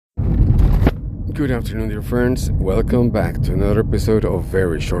Good afternoon, dear friends. Welcome back to another episode of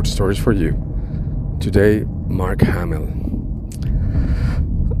Very Short Stories for You. Today, Mark Hamill.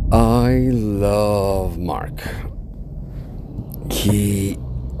 I love Mark. He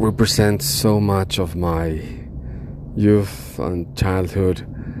represents so much of my youth and childhood.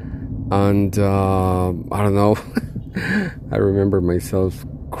 And I don't know, I remember myself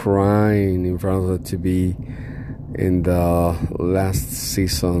crying in front of the TV in the last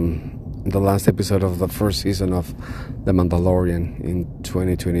season, the last episode of the first season of The Mandalorian in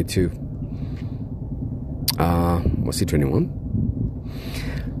 2022. Was he 21?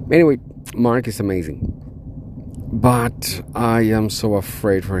 Anyway, Mark is amazing. But I am so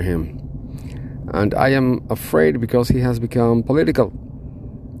afraid for him. And I am afraid because he has become political.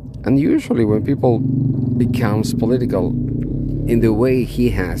 And usually when people becomes political in the way he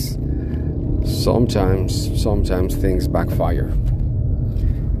has, sometimes things backfire.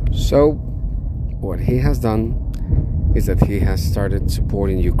 So what he has done is that he has started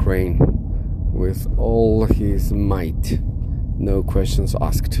supporting Ukraine with all his might, no questions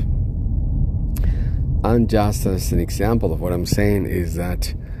asked. And just as an example of what I'm saying is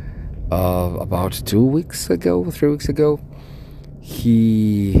that about 3 weeks ago,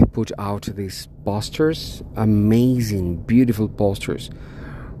 he put out these posters, amazing, beautiful posters,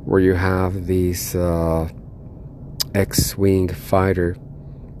 where you have this X-wing fighter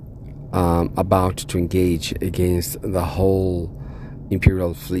about to engage against the whole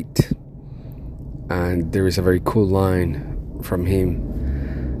Imperial fleet. And there is a very cool line from him.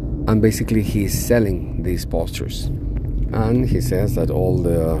 And basically he's selling these posters. And he says that all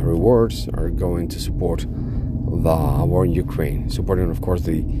the rewards are going to support the war in Ukraine, supporting, of course,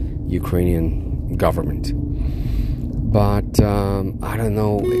 the Ukrainian government. But I don't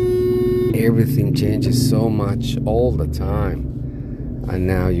know, everything changes so much all the time. And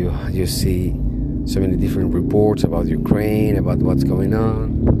now you see so many different reports about Ukraine, about what's going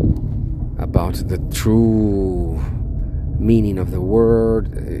on, about the true meaning of the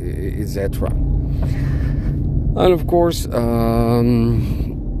word, etc. And of course,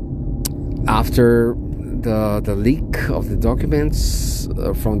 after the leak of the documents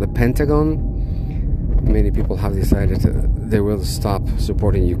from the Pentagon, many people have decided they will stop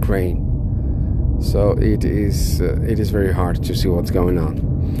supporting Ukraine. So it is very hard to see what's going on.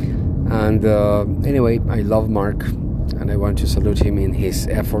 And anyway, I love Mark, and I want to salute him in his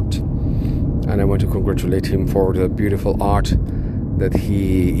effort, and I want to congratulate him for the beautiful art that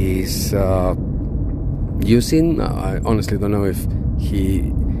he is using. I honestly don't know if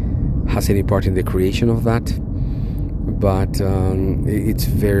he has any part in the creation of that, but it's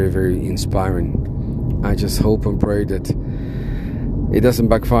very, very inspiring. I just hope and pray that it doesn't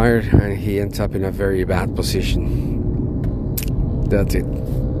backfire and he ends up in a very bad position. That's it.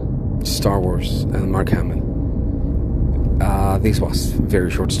 Star Wars and Mark Hamill. This was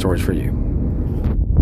Very Short Stories for You.